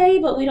that's okay,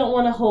 but we don't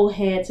want a whole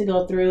head to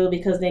go through,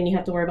 because then you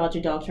have to worry about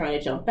your dog trying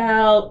to jump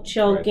out,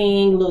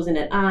 choking, losing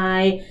an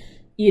eye,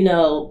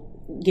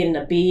 getting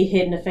a bee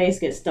hit in the face,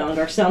 get stung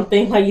or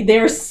something. Like,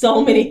 there are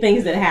so many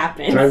things that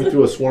happen. Driving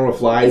through a swarm of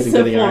flies and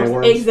getting eye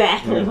worms.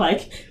 Exactly. Yeah.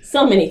 Like,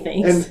 so many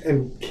things.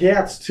 And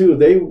cats, too,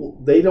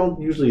 they don't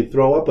usually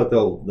throw up, but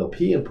they'll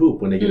pee and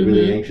poop when they get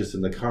really anxious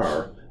in the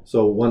car.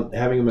 So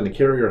having them in a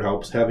carrier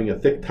helps. Having a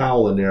thick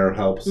towel in there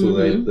helps, so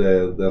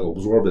that'll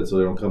absorb it so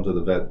they don't come to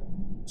the vet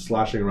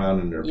sloshing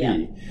around in their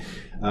pee.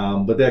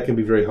 But that can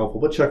be very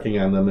helpful. But checking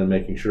on them and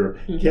making sure.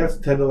 Cats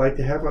tend to like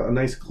to have a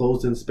nice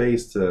closed-in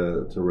space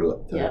to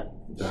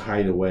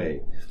hide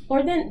away.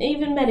 Or then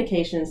even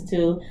medications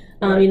too.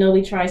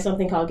 We try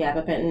something called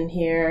gabapentin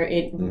here.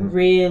 It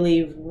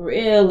really,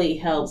 really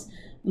helps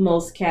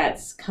most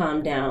cats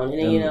calm down.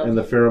 And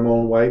the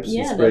pheromone wipes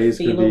and sprays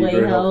can be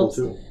very helpful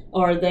too.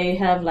 Or they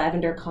have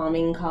lavender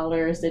calming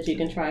collars that you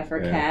can try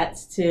for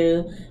cats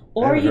too.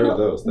 Or heard of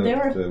those.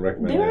 There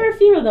are a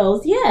few of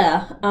those,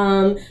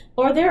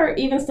 or there are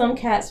even some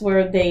cats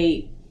where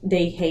they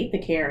hate the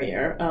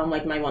carrier.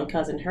 Like my one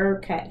cousin, her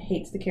cat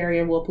hates the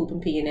carrier, will poop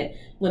and pee in it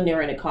when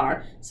they're in a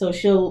car. So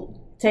she'll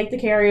take the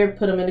carrier,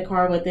 put him in the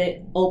car with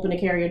it, open the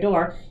carrier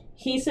door.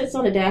 He sits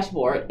on the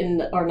dashboard,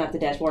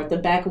 the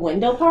back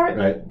window part,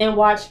 and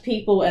watch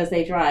people as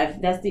they drive.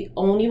 That's the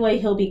only way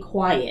he'll be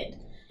quiet.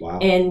 Wow.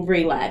 And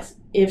relax.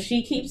 If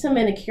she keeps him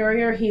in a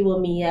carrier, he will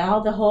meow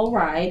the whole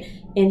ride,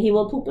 and he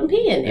will poop and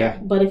pee in there. Yeah.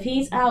 But if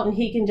he's out and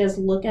he can just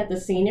look at the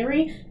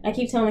scenery, I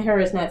keep telling her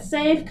it's not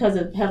safe because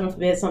if, heaven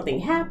forbid, something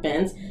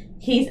happens,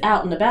 he's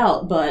out and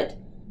about. But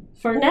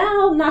for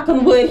now, knock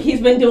on wood, he's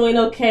been doing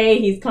okay.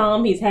 He's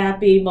calm. He's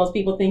happy. Most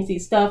people think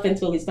he's stuffed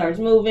until he starts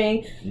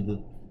moving.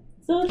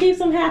 So it keeps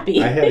him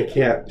happy. I had a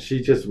cat.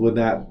 She just would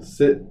not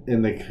sit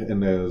in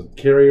the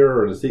carrier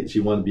or the seat.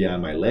 She wanted to be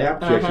on my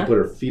lap. She actually put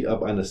her feet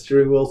up on the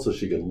steering wheel so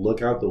she could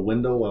look out the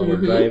window while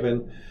we're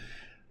driving.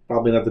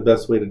 Probably not the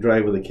best way to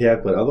drive with a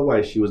cat, but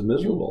otherwise she was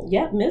miserable.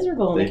 Yeah,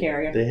 miserable in the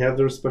carrier. They have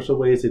their special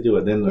ways to do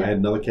it. Then I had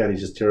another cat.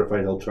 He's just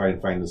terrified. He'll try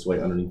and find his way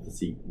underneath the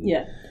seat.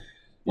 Yeah.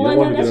 Well,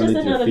 that's just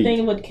another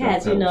thing with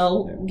cats.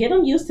 Get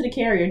them used to the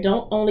carrier.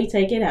 Don't only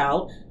take it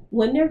out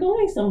when they're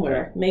going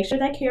somewhere. Make sure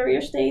that carrier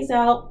stays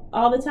out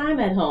all the time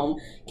at home.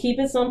 Keep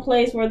it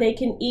someplace where they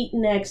can eat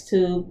next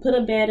to. Put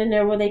a bed in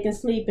there where they can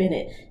sleep in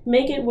it.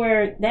 Make it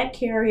where that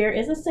carrier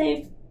is a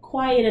safe,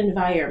 quiet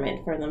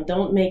environment for them.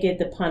 Don't make it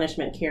the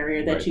punishment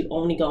carrier that you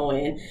only go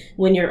in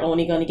when you're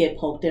only going to get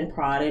poked and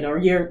prodded or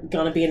you're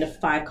going to be in a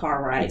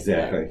 5-car ride.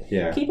 Exactly,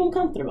 yeah. Keep them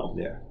comfortable.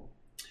 Yeah.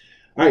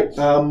 All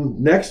right.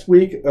 Next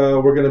week,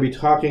 we're going to be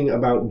talking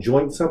about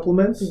joint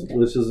supplements,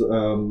 which is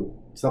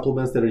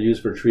supplements that are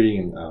used for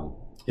treating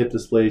hip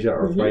dysplasia,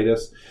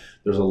 arthritis.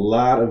 There's a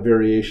lot of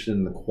variation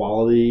in the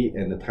quality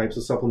and the types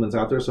of supplements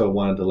out there, so I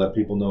wanted to let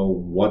people know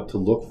what to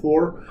look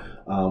for,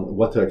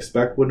 what to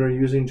expect when they're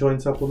using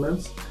joint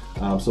supplements.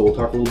 So we'll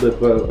talk a little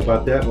bit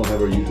about that, and we'll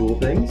have our usual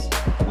things.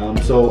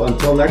 So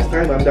until next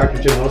time, I'm Dr.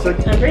 Jim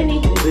Hosek. I'm Brittany.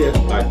 We'll see you.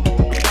 Bye.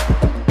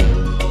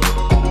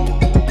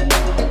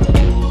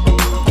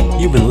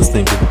 You've been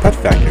listening to The Pet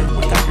Factory